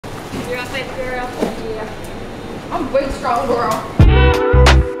You're our favorite girl. Yeah. I'm a big, strong girl.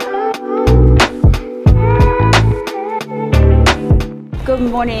 Good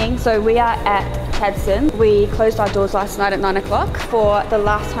morning. So we are at Chadstone. We closed our doors last night at 9 o'clock for the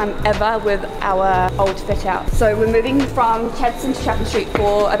last time ever with our old fit out. So we're moving from Chadstone to Chapel Street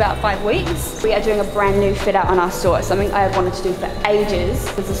for about 5 weeks. We are doing a brand new fit out on our store, something I have wanted to do for ages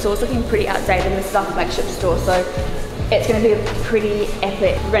because the store's looking pretty outdated and this is our flagship store. So it's going to be a pretty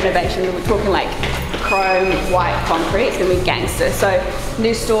epic renovation. We're talking like chrome, white concrete. It's going to be gangster. So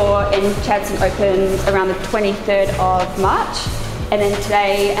new store in Chadstone opens around the 23rd of March. And then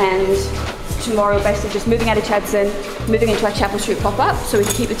today and tomorrow we're basically just moving out of Chadstone, moving into our Chapel Street pop-up so we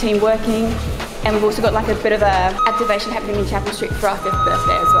can keep the team working. And we've also got like a bit of a activation happening in Chapel Street for our 5th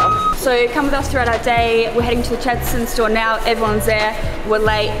birthday as well. So come with us throughout our day. We're heading to the Chadstone store now. Everyone's there. We're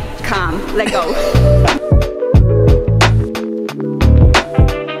late. Calm. Let go.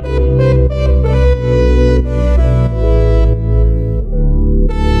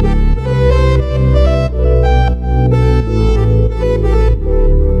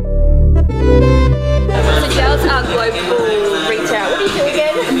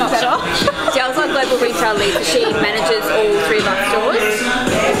 She manages all 3 of our stores.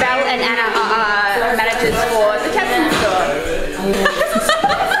 Val and Anna are managers for the Chadstone store.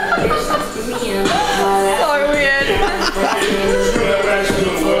 So weird.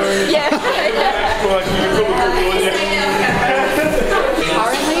 Yeah.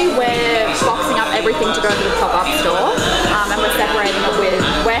 Currently we're boxing up everything to go to the pop-up store and we're separating it with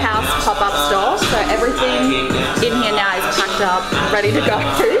warehouse pop-up store. So everything in here now is packed up, ready to go.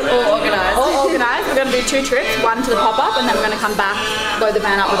 All organised. All organised. We're going to do 2 trips, one to the pop-up and then we're going to come back, load the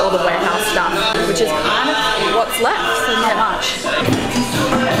van up with all the warehouse stuff, which is kind of what's left, so not much.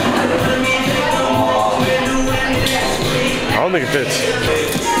 I don't think it fits.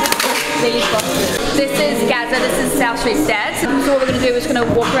 This is Gaza, this is SOUTHST dad. So what we're going to do is going to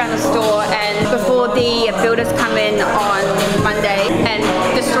walk around the store and before the builders come in on Monday and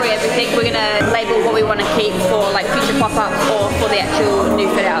destroy everything, we're going to label what we want to keep for like future pop-ups or for the actual new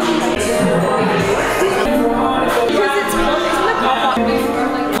fit out. Because it's in the pop-up.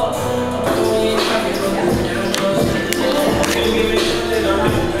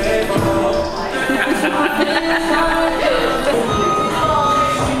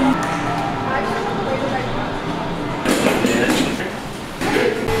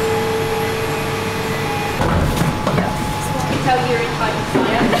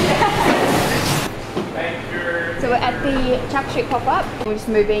 So we're at the Chapel Street pop-up. We're just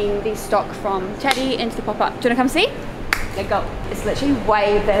moving the stock from Chatty into the pop-up. Do you want to come see? Let's go. It's literally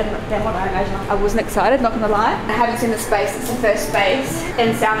way better than what I imagined. I wasn't excited, not gonna lie. I haven't seen the space. It's the first space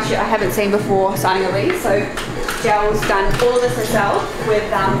in SOUTHST I haven't seen before signing a lease. So Jell's done all of this herself with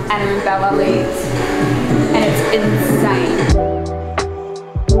Anna and Bella leads. And it's insane.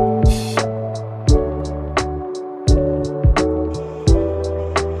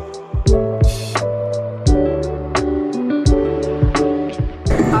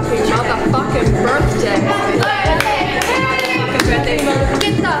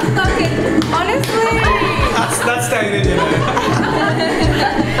 That's staying in, you know.